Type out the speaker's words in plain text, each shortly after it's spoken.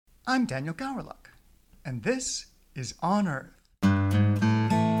I'm Daniel Gowerluck, and this is On Earth.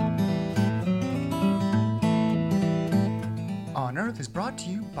 On Earth is brought to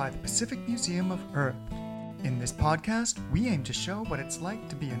you by the Pacific Museum of Earth. In this podcast, we aim to show what it's like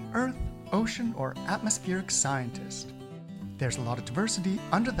to be an Earth, ocean, or atmospheric scientist. There's a lot of diversity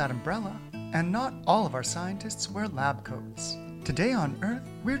under that umbrella, and not all of our scientists wear lab coats. Today on Earth,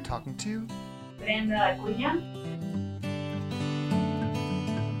 we're talking to Brenda Acuña.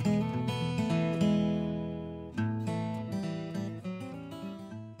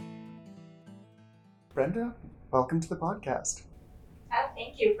 Brenda. Welcome to the podcast.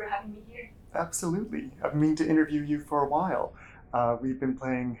 Thank you for having me here. Absolutely. I've been meaning to interview you for a while. We've been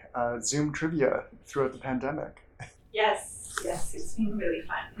playing Zoom trivia throughout the pandemic. Yes, it's been really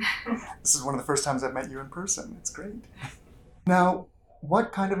fun. This is one of the first times I've met you in person. It's great. Now,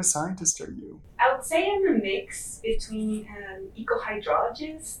 what kind of a scientist are you? I would say I'm a mix between an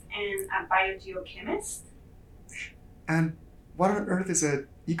ecohydrologist and a biogeochemist. And what on earth is an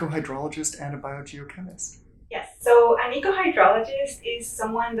ecohydrologist and a biogeochemist? Yes, so an ecohydrologist is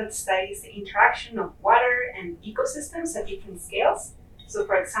someone that studies the interaction of water and ecosystems at different scales. So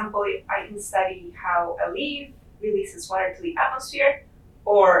for example, I can study how a leaf releases water to the atmosphere,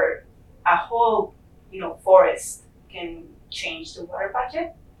 or a whole forest can change the water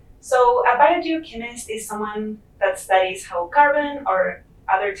budget. So a biogeochemist is someone that studies how carbon or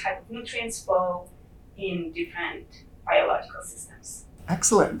other type of nutrients flow in different biological systems.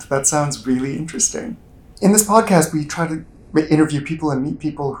 Excellent. That sounds really interesting. In this podcast, we try to interview people and meet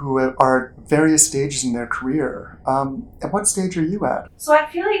people who are at various stages in their career. At what stage are you at? So I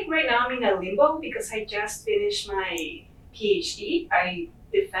feel like right now I'm in a limbo because I just finished my PhD. I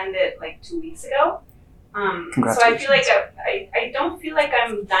defended like 2 weeks ago. So I feel like I don't feel like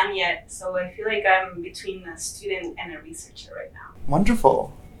I'm done yet. So I feel like I'm between a student and a researcher right now.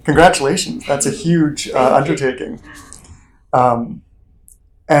 Wonderful. Congratulations. That's a huge undertaking.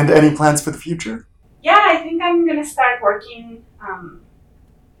 And any plans for the future? Yeah, I think I'm going to start working.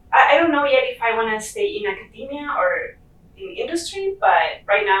 I don't know yet if I want to stay in academia or in industry, but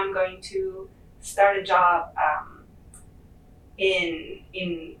right now I'm going to start a job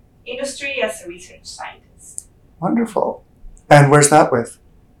in industry as a research scientist. Wonderful. And where's that with?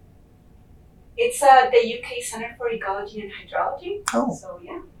 It's the UK Centre for Ecology and Hydrology. Oh. So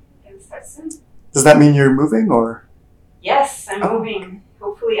yeah, I'm going to start soon. Does that mean you're moving or? Yes, I'm moving.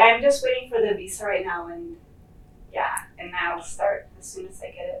 Hopefully, I'm just waiting for the visa right now, and I'll start as soon as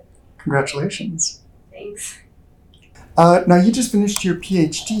I get it. Congratulations. Thanks. Now, you just finished your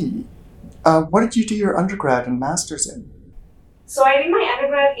PhD. What did you do your undergrad and master's in? So I did my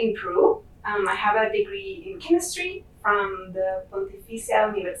undergrad in Peru. I have a degree in chemistry from the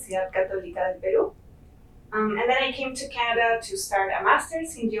Pontificia Universidad Católica del Perú. And then I came to Canada to start a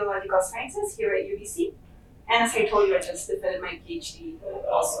master's in geological sciences here at UBC. And as I told you, I just defended my PhD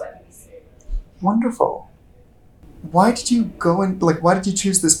also at UBC. Wonderful. Why did you why did you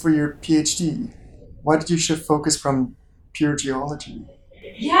choose this for your PhD? Why did you shift focus from pure geology?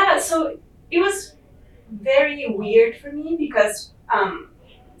 Yeah, so it was very weird for me because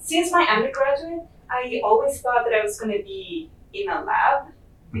since my undergraduate, I always thought that I was going to be in a lab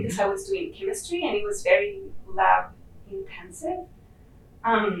because I was doing chemistry and it was very lab intensive.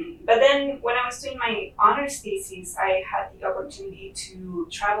 But then when I was doing my honors thesis, I had the opportunity to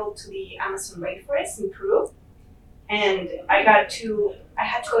travel to the Amazon rainforest in Peru. And I had to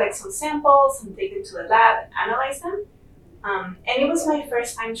collect some samples and take them to the lab and analyze them. And it was my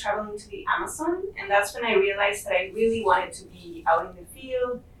first time traveling to the Amazon. And that's when I realized that I really wanted to be out in the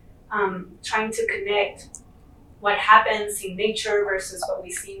field, trying to connect what happens in nature versus what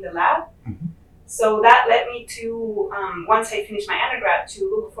we see in the lab. Mm-hmm. So that led me to, once I finished my undergrad, to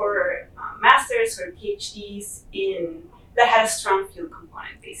look for masters or PhDs that had a strong field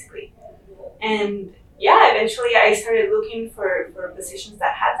component, basically. And yeah, eventually I started looking for positions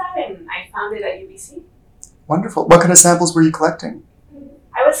that had that, and I found it at UBC. Wonderful. What kind of samples were you collecting?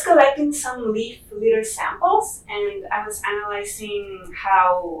 I was collecting some leaf litter samples, and I was analyzing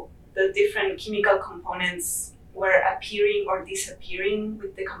how the different chemical components were appearing or disappearing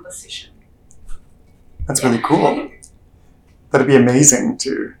with decomposition. That's really cool. That'd be amazing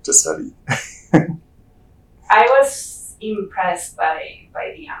to study. I was impressed by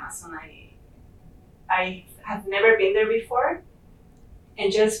the Amazon. I have never been there before,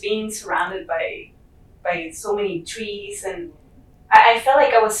 and just being surrounded by so many trees, and I felt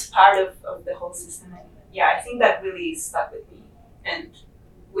like I was part of the whole system. And yeah, I think that really stuck with me and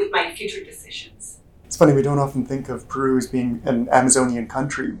with my future decisions. It's funny, we don't often think of Peru as being an Amazonian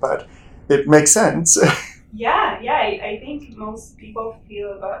country, but it makes sense. I think most people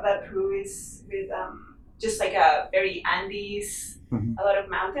feel about that Peru is with just like a very Andes, Mhm. a lot of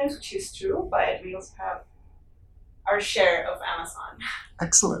mountains, which is true, but we also have our share of Amazon.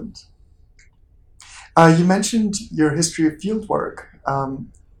 Excellent. You mentioned your history of field work.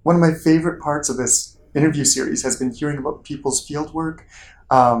 One of my favorite parts of this interview series has been hearing about people's field work,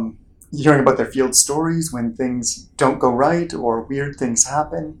 um, hearing about their field stories when things don't go right or weird things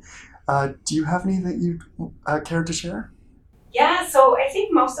happen. Do you have any that you'd care to share? Yeah, so I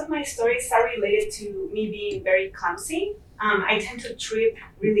think most of my stories are related to me being very clumsy. I tend to trip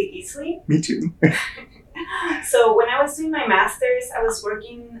really easily. Me too. So when I was doing my master's, I was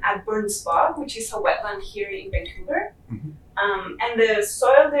working at Burns Bog, which is a wetland here in Vancouver. Mhm. And the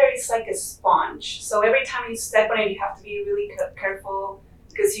soil there is like a sponge. So every time you step on it, you have to be really careful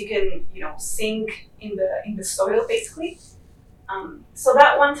because you can, sink in the soil basically. So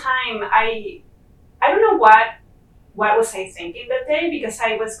that one time, I don't know what was I thinking that day because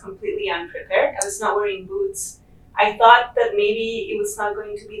I was completely unprepared. I was not wearing boots. I thought that maybe it was not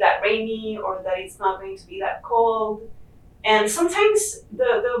going to be that rainy or that it's not going to be that cold. And sometimes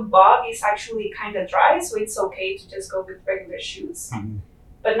the bog is actually kind of dry, so it's okay to just go with regular shoes, Mhm.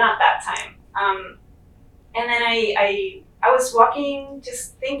 but not that time. And then I was walking,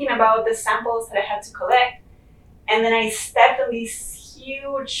 just thinking about the samples that I had to collect, and then I stepped on this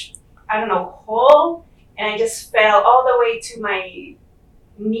huge, I don't know, hole, and I just fell all the way to my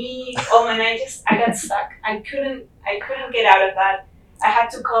knee. Oh man, I got stuck. I couldn't get out of that. I had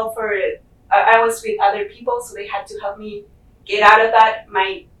to call for it. I was with other people, so they had to help me get out of that.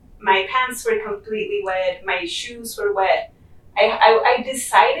 My pants were completely wet. My shoes were wet. I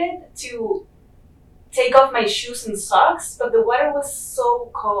decided to take off my shoes and socks, but the water was so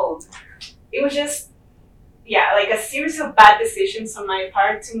cold. It was just, yeah, like a series of bad decisions on my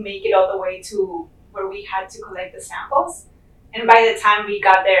part to make it all the way to where we had to collect the samples. And by the time we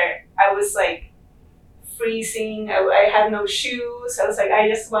got there, I was like freezing. I had no shoes. I was like, I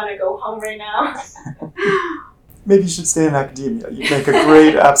just want to go home right now. Maybe you should stay in academia. You'd make a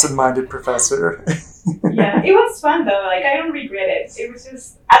great absent-minded professor. Yeah, it was fun though. Like, I don't regret it. It was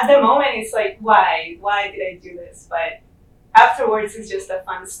just, at the moment, it's like, why? Why did I do this? But afterwards, it's just a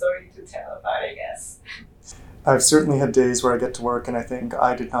fun story to tell about, I guess. I've certainly had days where I get to work and I think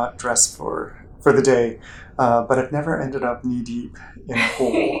I did not dress for the day, but I've never ended up knee deep in a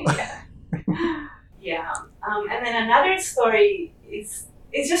hole. Yeah. And then another story is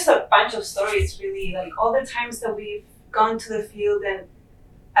it's just a bunch of stories really, like all the times that we've gone to the field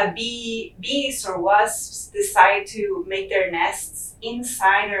and bees or wasps decide to make their nests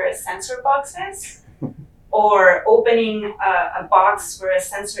inside our sensor boxes, or opening a box where a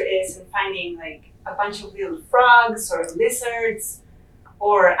sensor is and finding like a bunch of little frogs or lizards,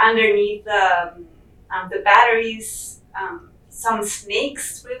 or underneath the batteries, some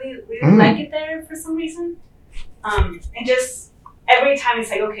snakes really like it there for some reason. And just every time it's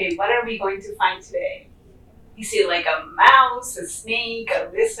like, okay, what are we going to find today? You see like a mouse, a snake, a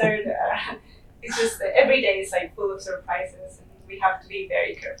lizard. It's just that every day is like full of surprises, and we have to be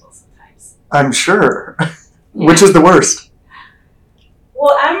very careful sometimes. I'm sure. Which is the worst?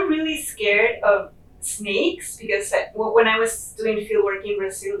 Well, I'm really scared of snakes because when I was doing field work in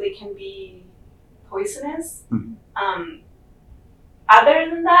Brazil, they can be poisonous. Mhm. Other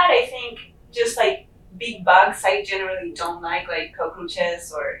than that, I think just like big bugs, I generally don't like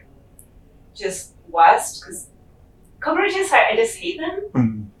cockroaches or just wasps, because cockroaches, I just hate them,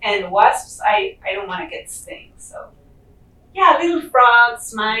 Mhm. and wasps, I don't want to get stung. So yeah, little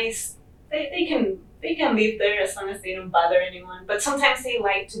frogs, mice, they can live there as long as they don't bother anyone. But sometimes they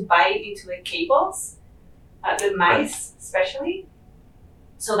like to bite into the cables, the mice especially.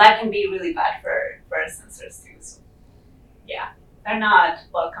 So that can be really bad for our sensors too. So yeah, they're not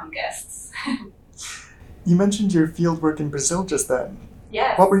welcome guests. You mentioned your field work in Brazil just then.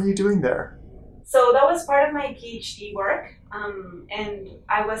 Yes. What were you doing there? So that was part of my PhD work, and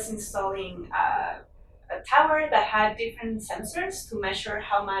I was installing a tower that had different sensors to measure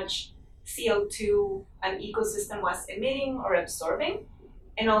how much CO2 an ecosystem was emitting or absorbing,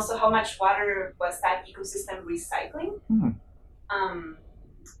 and also how much water was that ecosystem recycling. Hmm.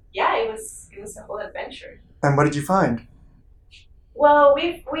 Yeah, it was a whole adventure. And what did you find? Well,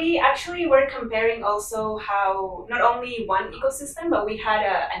 we actually were comparing also how not only one ecosystem, but we had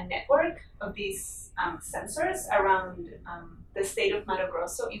a network of these sensors around the state of Mato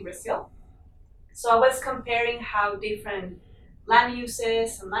Grosso in Brazil. So I was comparing how different land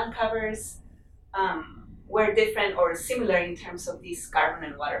uses and land covers were different or similar in terms of these carbon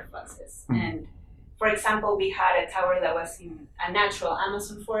and water fluxes. Mhm. And for example, we had a tower that was in a natural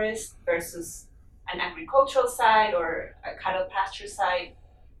Amazon forest versus an agricultural site or a cattle pasture site.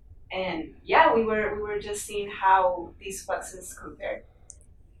 And yeah, we were just seeing how these fluxes compared.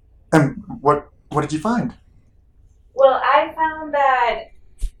 And what did you find? Well, I found that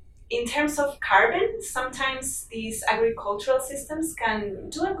in terms of carbon, sometimes these agricultural systems can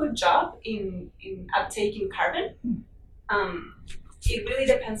do a good job in uptaking carbon. Um, it really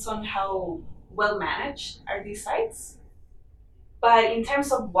depends on how well managed are these sites. But in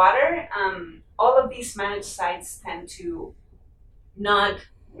terms of water, all of these managed sites tend to not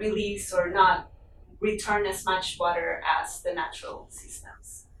release or not return as much water as the natural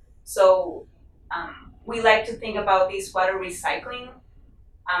systems. So we like to think about this water recycling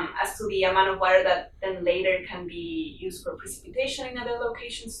as to the amount of water that then later can be used for precipitation in other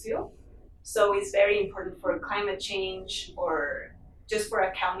locations too. So it's very important for climate change or just for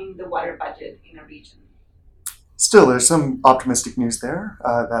accounting the water budget in a region. Still, there's some optimistic news there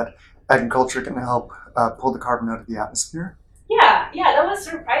that agriculture can help pull the carbon out of the atmosphere. Yeah, that was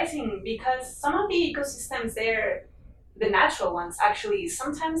surprising because some of the ecosystems there, the natural ones, actually,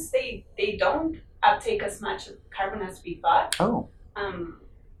 sometimes they don't uptake as much carbon as we thought. Oh. Um,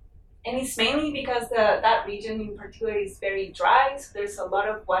 and it's mainly because that region in particular is very dry, so there's a lot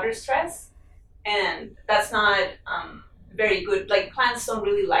of water stress, and that's not very good. Like plants don't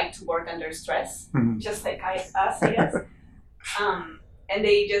really like to work under stress, just like us, I guess. And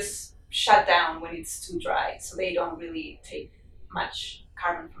they just shut down when it's too dry, so they don't really take much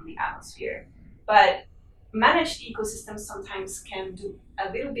carbon from the atmosphere. But managed ecosystems sometimes can do a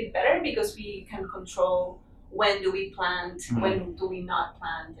little bit better because we can control when do we plant, when do we not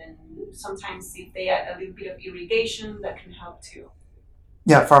plant, and sometimes if they add a little bit of irrigation, that can help too.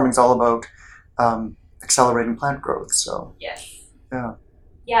 Yeah, farming's all about accelerating plant growth. So yes,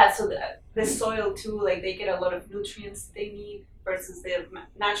 yeah, so the soil too, like they get a lot of nutrients they need versus the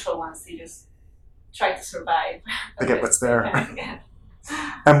natural ones. They just try to survive. They get what's there. Yeah.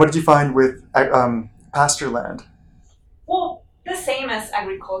 And what did you find with pasture land? Well, the same as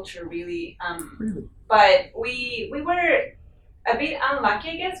agriculture, really. Really? But we were a bit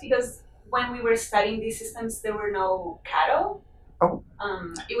unlucky, I guess, because when we were studying these systems, there were no cattle. Oh.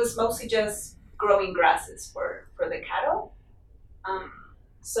 It was mostly just growing grasses for the cattle.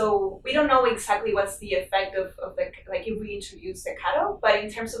 So we don't know exactly what's the effect of the, like if we introduce the cattle, but in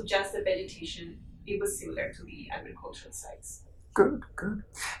terms of just the vegetation, it was similar to the agricultural sites. Good.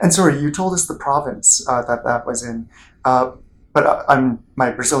 And sorry, you told us the province that was in, but my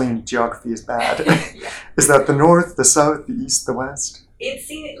Brazilian geography is bad. Yeah. Is that the north, the south, the east, the west?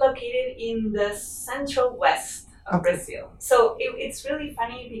 It's located in the central west of Brazil. So it's really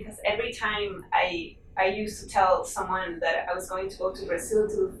funny because every time I used to tell someone that I was going to go to Brazil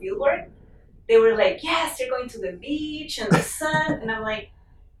to do field work, they were like, yes, you're going to the beach and the sun. And I'm like,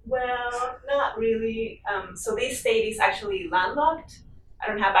 well, not really. So this state is actually landlocked. I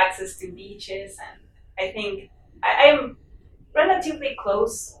don't have access to beaches. And I think I'm relatively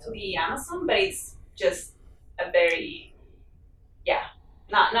close to the Amazon, but it's just a very,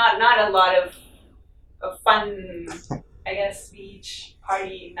 not a lot of fun, I guess, beach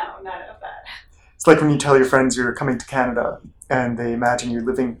party. No, none of that. It's like when you tell your friends you're coming to Canada and they imagine you're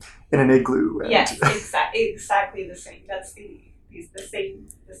living in an igloo. And yes, exactly the same. That's the same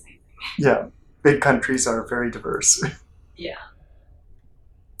thing. Yeah, big countries are very diverse. Yeah.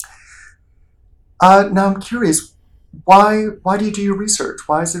 Now I'm curious, why do you do your research?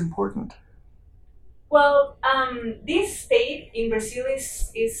 Why is it important? Well, this state in Brazil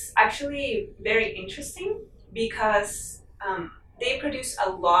is actually very interesting because they produce a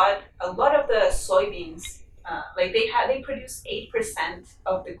lot of the soybeans. Like they produce 8%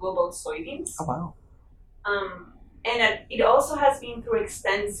 of the global soybeans. Oh wow! And it also has been through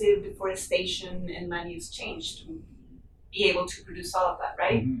extensive deforestation and land use change to be able to produce all of that,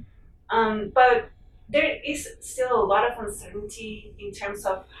 right? Mm-hmm. But there is still a lot of uncertainty in terms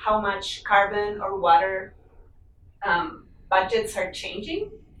of how much carbon or water budgets are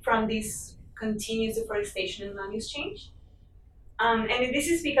changing from this continuous deforestation and land use change. And this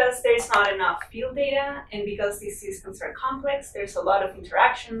is because there's not enough field data, and because these systems are complex, there's a lot of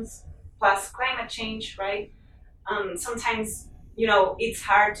interactions, plus climate change, right? Sometimes, it's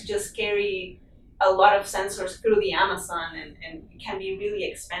hard to just carry a lot of sensors through the Amazon, and it can be really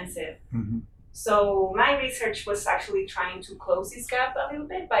expensive. Mm-hmm. So my research was actually trying to close this gap a little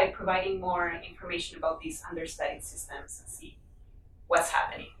bit by providing more information about these understudied systems and see what's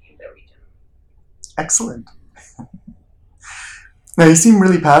happening in the region. Excellent. Now, you seem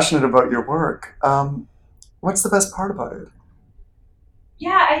really passionate about your work. What's the best part about it?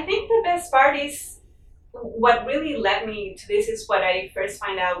 Yeah, I think the best part is what really led me to this is what I first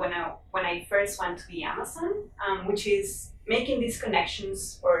find out when I first went to the Amazon, which is making these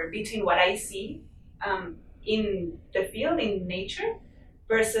connections or between what I see in the field in nature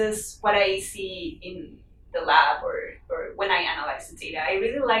versus what I see in the lab or when I analyze the data. I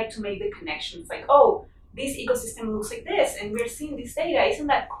really like to make the connections like, oh, this ecosystem looks like this and we're seeing this data. Isn't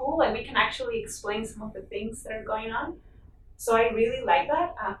that cool? Like we can actually explain some of the things that are going on. So I really like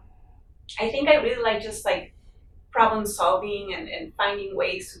that. I think I really like just like problem solving and finding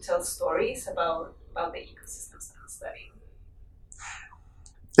ways to tell stories about the ecosystems that I'm studying.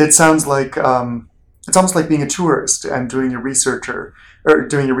 It sounds like it's almost like being a tourist and doing your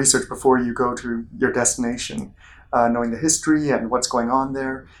doing your research before you go to your destination, knowing the history and what's going on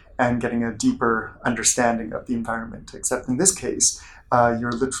there, and getting a deeper understanding of the environment. Except in this case,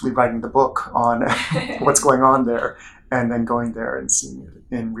 you're literally writing the book on what's going on there, and then going there and seeing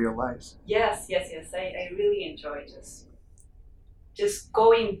it in real life. Yes. I really enjoy just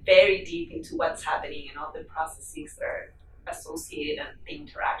going very deep into what's happening and all the processes that are associated and the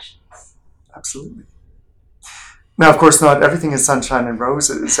interactions. Absolutely. Now, of course, not everything is sunshine and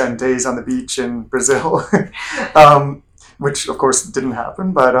roses and days on the beach in Brazil, which, of course, didn't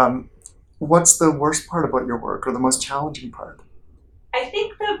happen. But what's the worst part about your work or the most challenging part? I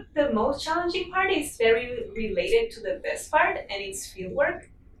think the most challenging part is very related to the best part, and it's fieldwork.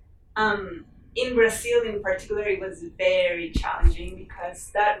 In Brazil, in particular, it was very challenging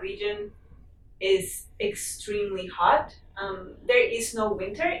because that region is extremely hot. There is no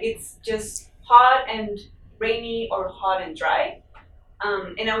winter; it's just hot and rainy or hot and dry.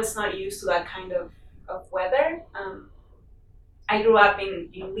 And I was not used to that kind of weather. I grew up in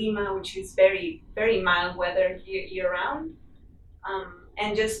Lima, which is very, very mild weather year round.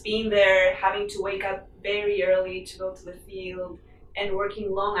 And just being there, having to wake up very early to go to the field and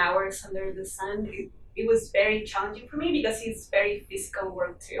working long hours under the sun, it was very challenging for me because it's very physical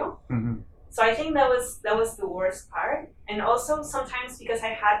work too. Mm-hmm. So I think that was the worst part. And also sometimes because I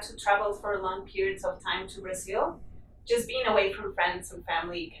had to travel for long periods of time to Brazil, just being away from friends and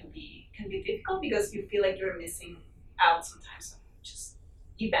family can be difficult because you feel like you're missing out sometimes on just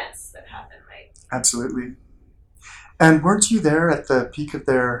events that happen, right? Absolutely. And weren't you there at the peak of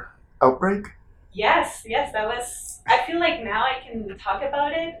their outbreak? Yes, that was, I feel like now I can talk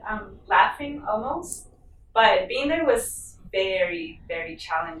about it, I'm laughing almost, but being there was very, very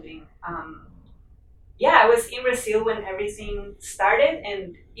challenging. I was in Brazil when everything started,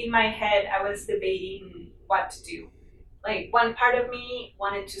 and in my head, I was debating what to do. Like, one part of me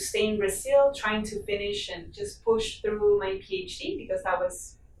wanted to stay in Brazil, trying to finish and just push through my PhD because that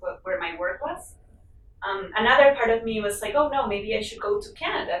was where my work was. Another part of me was like, oh no, maybe I should go to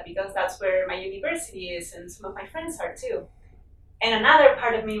Canada because that's where my university is and some of my friends are too. And another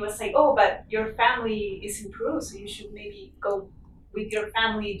part of me was like, oh, but your family is in Peru, so you should maybe go with your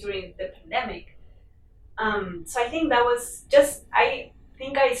family during the pandemic. So I think that was just, I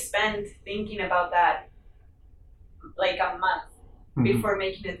think I spent thinking about that like a month before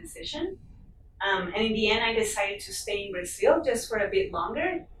making a decision. And in the end, I decided to stay in Brazil just for a bit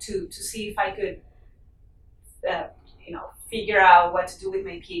longer to see if I could figure out what to do with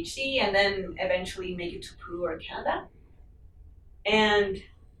my PhD and then eventually make it to Peru or Canada. And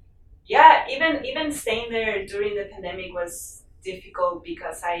yeah, even staying there during the pandemic was difficult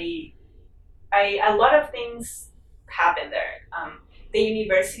because I a lot of things happened there. The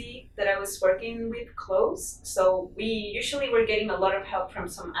university that I was working with closed, so we usually were getting a lot of help from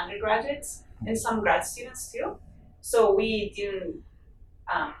some undergraduates and some grad students too. So we didn't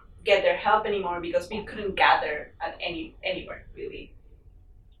get their help anymore because we couldn't gather at anywhere really.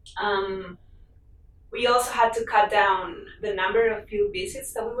 We also had to cut down the number of field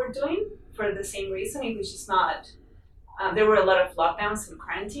visits that we were doing for the same reason. It was just not. There were a lot of lockdowns and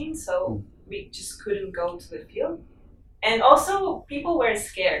quarantine, so we just couldn't go to the field. And also, people were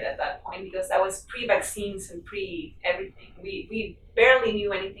scared at that point because that was pre-vaccines and pre-everything. We barely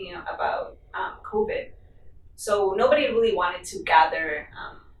knew anything about COVID. So nobody really wanted to gather.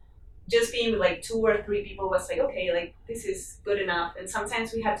 Just being with like 2 or 3 people was like, okay, like this is good enough. And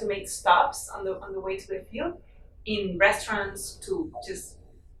sometimes we had to make stops on the way to the field in restaurants to just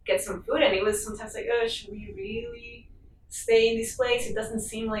get some food. And it was sometimes like, oh, should we really stay in this place? It doesn't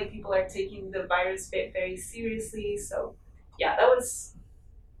seem like people are taking the virus very seriously. So yeah, that was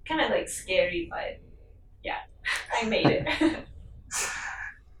kind of like scary, but yeah, I made it.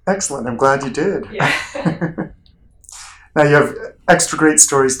 Excellent. I'm glad you did. Yeah. Now you have extra great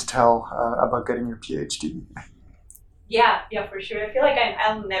stories to tell about getting your PhD. Yeah, for sure. I feel like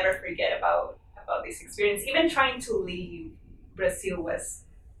I'll never forget about this experience. Even trying to leave Brazil was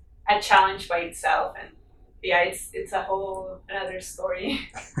a challenge by itself, and yeah, it's a whole another story.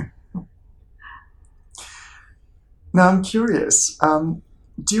 Now, I'm curious.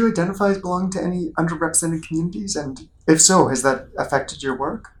 Do you identify as belonging to any underrepresented communities? And if so, has that affected your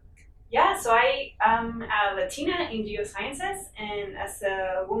work? Yeah, so I am a Latina in geosciences, and as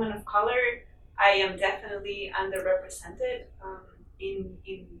a woman of color, I am definitely underrepresented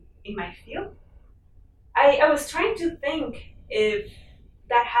in my field. I was trying to think if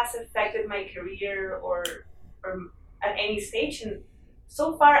that has affected my career or at any stage, and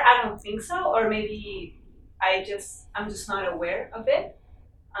so far I don't think so, or maybe I'm just not aware of it.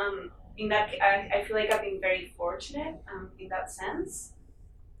 In that, I feel like I've been very fortunate in that sense.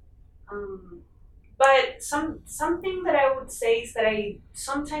 Um, but something that I would say is that I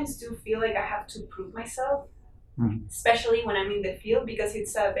sometimes do feel like I have to prove myself, Mhm. especially when I'm in the field because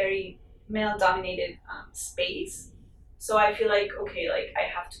it's a very male-dominated space. So I feel like okay, like I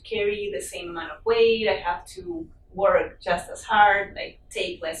have to carry the same amount of weight. I have to work just as hard, like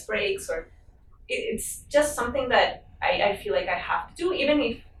take less breaks, or it's just something that I feel like I have to do, even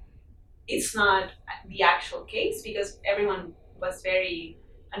if it's not the actual case because everyone was very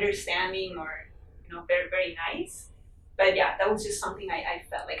understanding or very very nice. But yeah, that was just something I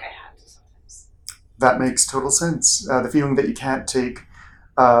felt like I had to sometimes. That makes total sense. The feeling that you can't take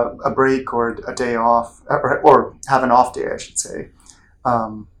a break or a day off, or have an off day, I should say.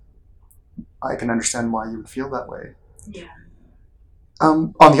 Um, I can understand why you would feel that way. Yeah.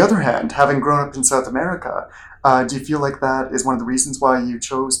 On the other hand, having grown up in South America, do you feel like that is one of the reasons why you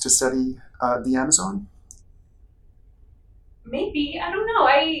chose to study the Amazon? Maybe I don't know.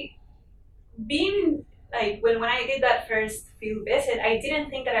 I being like when I did that first field visit, I didn't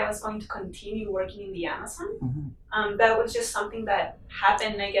think that I was going to continue working in the Amazon. Mm-hmm. That was just something that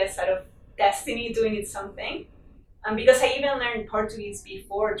happened, I guess, out of destiny doing its own thing. Because I even learned Portuguese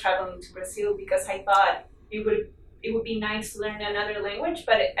before traveling to Brazil because I thought it would be nice to learn another language.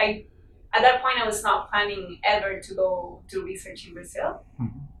 But I at that point I was not planning ever to go do research in Brazil.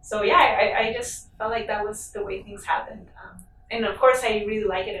 Mm-hmm. So yeah, I just felt like that was the way things happened. And of course, I really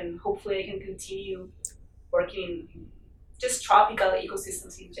like it, and hopefully, I can continue working in just tropical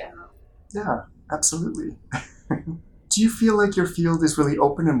ecosystems in general. Yeah, absolutely. Do you feel like your field is really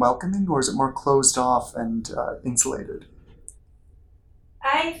open and welcoming, or is it more closed off and insulated?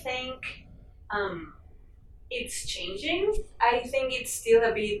 I think um, it's changing. I think it's still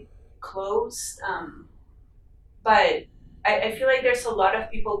a bit closed, but I feel like there's a lot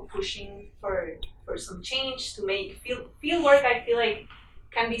of people pushing for some change to make field work. I feel like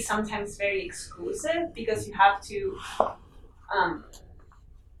can be sometimes very exclusive because you have to, um,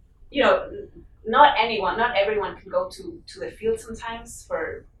 you know, not everyone can go to the field sometimes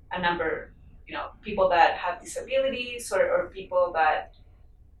for a number, people that have disabilities or people that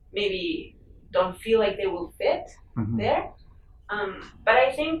maybe don't feel like they will fit Mm-hmm. there. But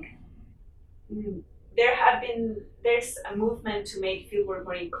I think mm, there's a movement to make fieldwork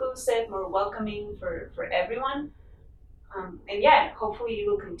more inclusive, more welcoming for everyone. And yeah, hopefully it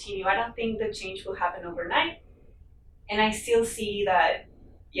will continue. I don't think the change will happen overnight. And I still see that,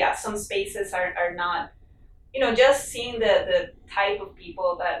 yeah, some spaces are not, just seeing the type of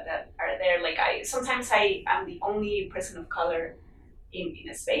people that are there. Like sometimes I am the only person of color in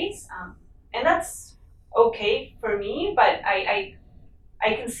a space. And that's okay for me, but I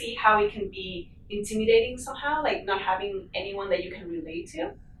can see how it can be intimidating somehow, like not having anyone that you can relate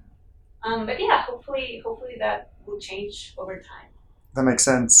to. But yeah, hopefully that will change over time. That makes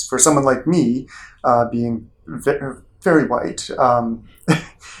sense. For someone like me, being very white,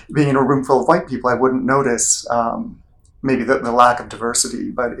 being in a room full of white people, I wouldn't notice maybe the lack of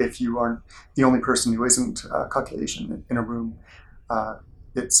diversity. But if you aren't the only person who isn't Caucasian in a room, uh,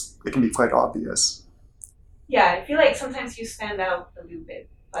 it can be quite obvious. Yeah, I feel like sometimes you stand out a little bit,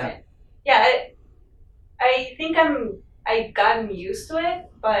 Yeah. but yeah, I think I've gotten used to it,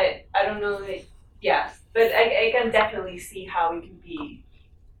 but I don't know. Yeah, but I can definitely see how it can be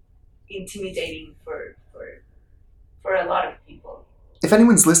intimidating for a lot of people. If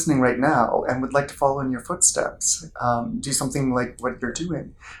anyone's listening right now and would like to follow in your footsteps, do something like what you're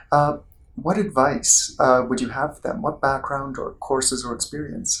doing, uh, what advice would you have for them? What background or courses or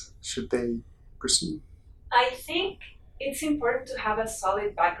experience should they pursue? I think it's important to have a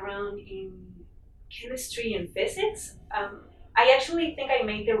solid background in chemistry and physics. I actually think I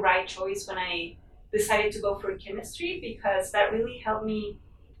made the right choice when I decided to go for chemistry because that really helped me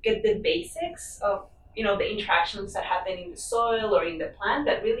get the basics of the interactions that happen in the soil or in the plant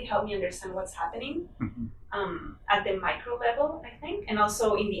that really helped me understand what's happening Mhm. at the micro level, I think, and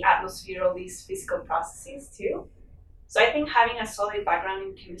also in the atmosphere, all these physical processes too. So I think having a solid background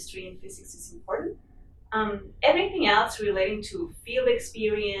in chemistry and physics is important. Everything else relating to field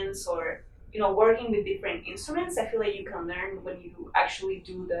experience or working with different instruments, I feel like you can learn when you actually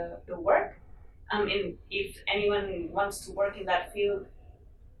do the work. And if anyone wants to work in that field,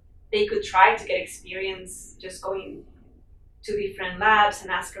 they could try to get experience just going to different labs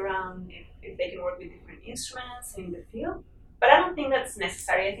and ask around if they can work with different instruments in the field. But I don't think that's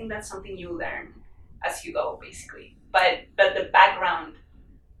necessary. I think that's something you learn as you go, basically. But the background,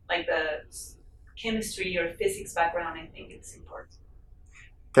 like the chemistry or physics background, I think it's important.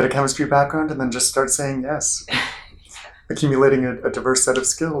 Get a chemistry background and then just start saying yes, accumulating a diverse set of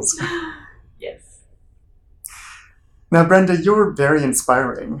skills. Yes. Now, Brenda, you're very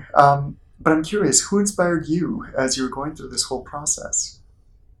inspiring, but I'm curious, who inspired you as you were going through this whole process?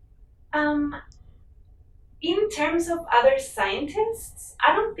 Um, in terms of other scientists,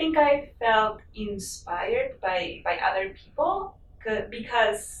 I don't think I felt inspired by other people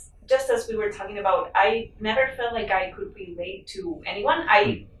because just as we were talking about, I never felt like I could relate to anyone.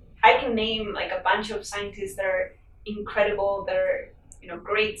 I can name like a bunch of scientists that are incredible, that are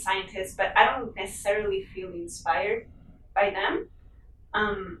great scientists, but I don't necessarily feel inspired by them.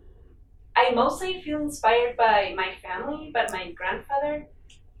 Um, I mostly feel inspired by my family, but my grandfather,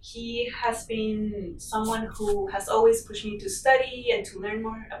 he has been someone who has always pushed me to study and to learn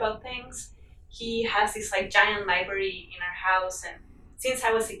more about things. He has this like giant library in our house, and since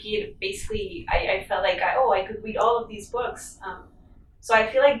I was a kid, basically I felt like I could read all of these books. So I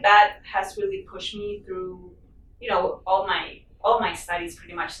feel like that has really pushed me through, all my studies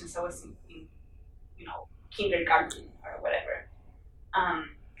pretty much since I was in kindergarten or whatever.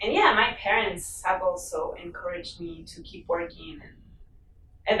 And yeah, my parents have also encouraged me to keep working, and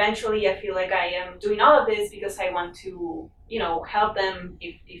eventually I feel like I am doing all of this because I want to, help them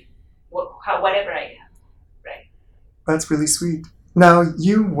whatever I can, right? That's really sweet. Now,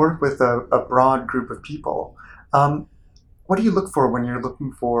 you work with a broad group of people. What do you look for when you're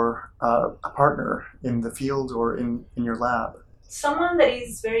looking for a partner in the field or in your lab? Someone that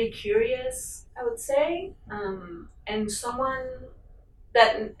is very curious, I would say, and someone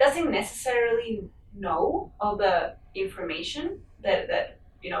that doesn't necessarily know all the information that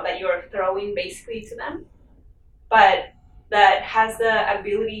you're throwing basically to them, but that has the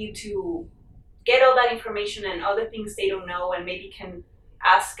ability to get all that information and all the things they don't know and maybe can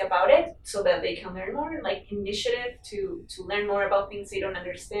ask about it so that they can learn more, like initiative to learn more about things they don't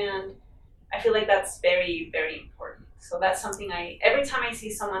understand. I feel like that's very, very important. So that's something every time I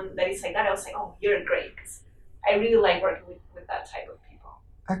see someone that is like that, I was like, oh, you're great, because I really like working with that type of people.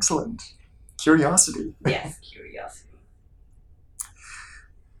 Excellent. Curiosity. Yes, curiosity.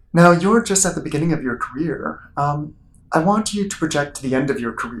 Now, you're just at the beginning of your career. I want you to project to the end of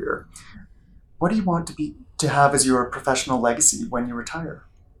your career. What do you want to have as your professional legacy when you retire?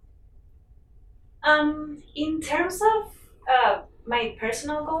 In terms of my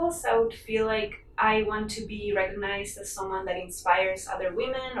personal goals, I would feel like I want to be recognized as someone that inspires other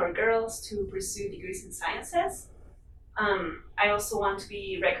women or girls to pursue degrees in sciences. I also want to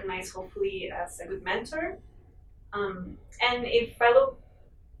be recognized, hopefully, as a good mentor. And if I look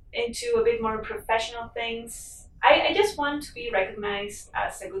into a bit more professional things, I just want to be recognized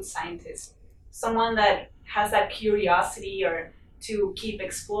as a good scientist, someone that has that curiosity or to keep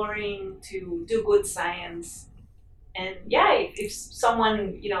exploring, to do good science. And yeah, if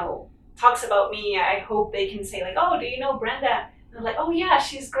someone, talks about me, I hope they can say like, oh, do you know Brenda? And I'm like, oh yeah,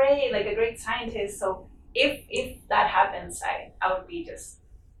 she's great, like a great scientist. So if that happens, I would be just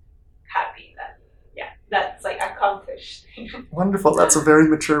happy that yeah, that's like accomplished. Wonderful. That's a very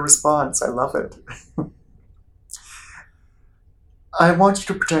mature response. I love it. I want you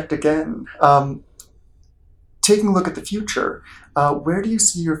to project again. Taking a look at the future, where do you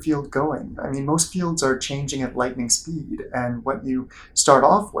see your field going? I mean, most fields are changing at lightning speed, and what you start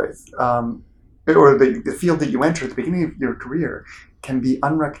off with, or the field that you enter at the beginning of your career, can be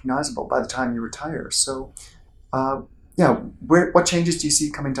unrecognizable by the time you retire. So, what changes do you see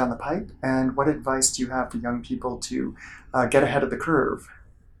coming down the pipe, and what advice do you have for young people to get ahead of the curve?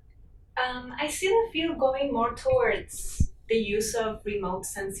 I see the field going more towards the use of remote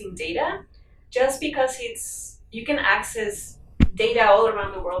sensing data, just because you can access data all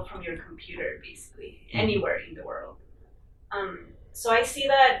around the world from your computer, basically anywhere in the world. So I see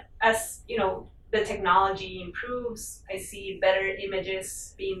that as the technology improves, I see better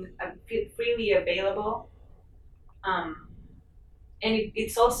images being freely available, and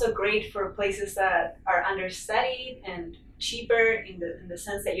it's also great for places that are understudied and cheaper in the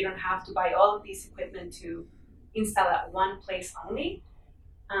sense that you don't have to buy all of these equipment to install at one place only.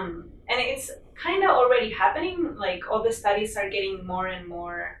 And it's kind of already happening. Like all the studies are getting more and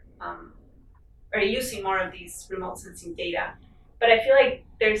more are using more of these remote sensing data. But I feel like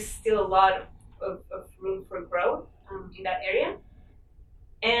there's still a lot of room for growth in that area.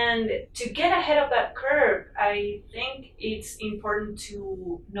 And to get ahead of that curve, I think it's important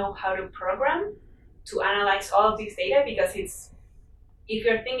to know how to program, to analyze all of this data, because if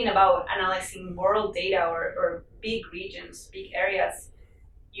you're thinking about analyzing world data or big regions, big areas,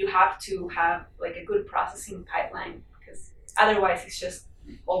 you have to have like a good processing pipeline, because otherwise it's just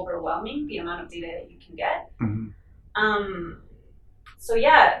overwhelming the amount of data that you can get. So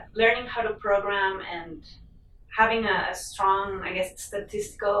yeah, learning how to program and having a strong, I guess,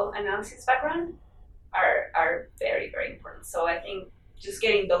 statistical analysis background are very, very important. So I think just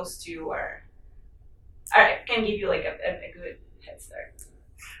getting those two can give you like a good head start.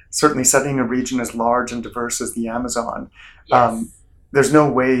 Certainly, studying a region as large and diverse as the Amazon, Yes. there's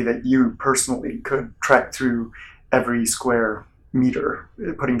no way that you personally could trek through every square meter,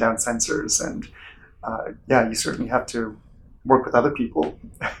 putting down sensors. And you certainly have to work with other people.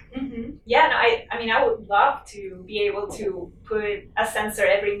 Mm-hmm. Yeah, no, I mean, I would love to be able to put a sensor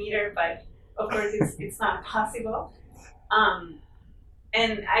every meter, but of course it's not possible.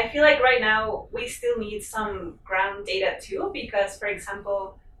 And I feel like right now we still need some ground data too, because, for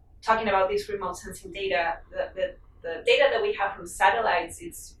example, talking about this remote sensing data, the data that we have from satellites,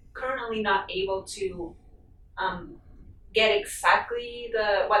 it's currently not able to get exactly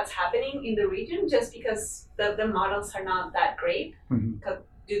what's happening in the region, just because the models are not that great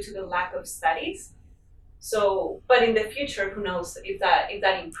due to the lack of studies. So, but in the future, who knows if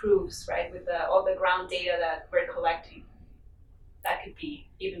that improves, right? With all the ground data that we're collecting, that could be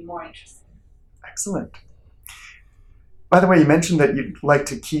even more interesting. Excellent. By the way, you mentioned that you'd like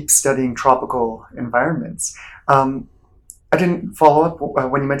to keep studying tropical environments. I didn't follow up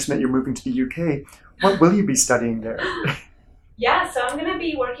when you mentioned that you're moving to the UK. What will you be studying there? Yeah, so I'm going to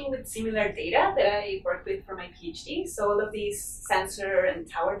be working with similar data that I worked with for my PhD. So all of these sensor and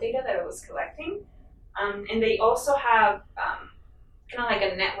tower data that I was collecting. And they also have kind of like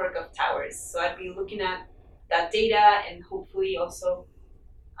a network of towers. So I'd be looking at that data and hopefully also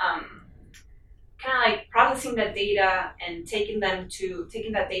kind of like processing that data and taking that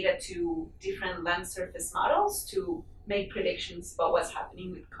data to different land surface models to make predictions about what's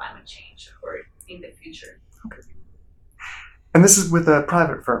happening with climate change or in the future. Okay. And this is with a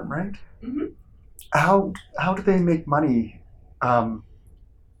private firm, right? Mm-hmm. How do they make money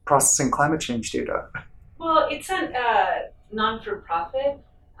processing climate change data? Well, it's a non-for-profit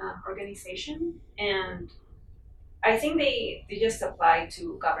organization, and I think they just apply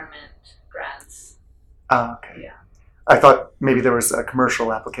to government grants. Okay. Yeah. I thought maybe there was a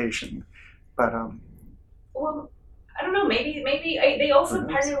commercial application, but Well, I don't know. Maybe they also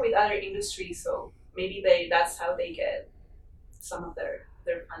partner with other industries, so maybe that's how they get some of their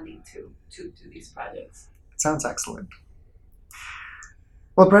funding to these projects. Sounds excellent.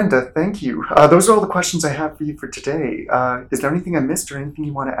 Well, Brenda, thank you. Those are all the questions I have for you for today. Is there anything I missed or anything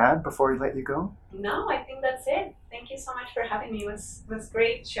you want to add before I let you go? No, I think that's it. Thank you so much for having me. It was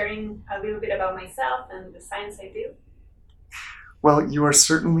great sharing a little bit about myself and the science I do. Well, you are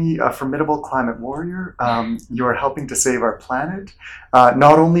certainly a formidable climate warrior. You are helping to save our planet,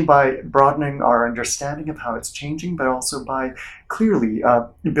 not only by broadening our understanding of how it's changing, but also by clearly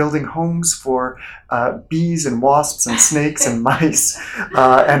building homes for bees and wasps and snakes and mice,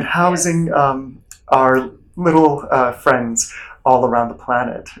 and housing our little friends all around the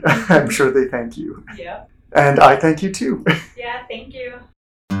planet. I'm sure they thank you. Yeah. And I thank you too. Yeah, thank you.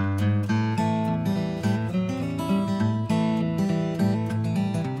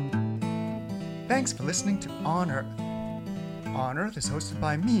 Thanks for listening to On Earth. On Earth is hosted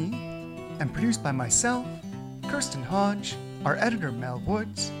by me and produced by myself, Kirsten Hodge, our editor Mel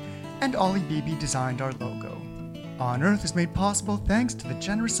Woods, and Ollie Beebe designed our logo. On Earth is made possible thanks to the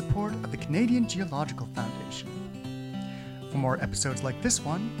generous support of the Canadian Geological Foundation. For more episodes like this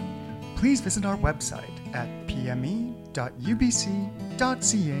one, please visit our website at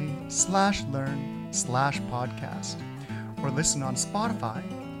pme.ubc.ca/learn/podcast or listen on Spotify,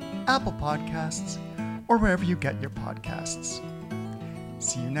 Apple Podcasts, or wherever you get your podcasts.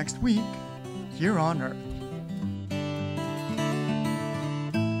 See you next week, here on Earth.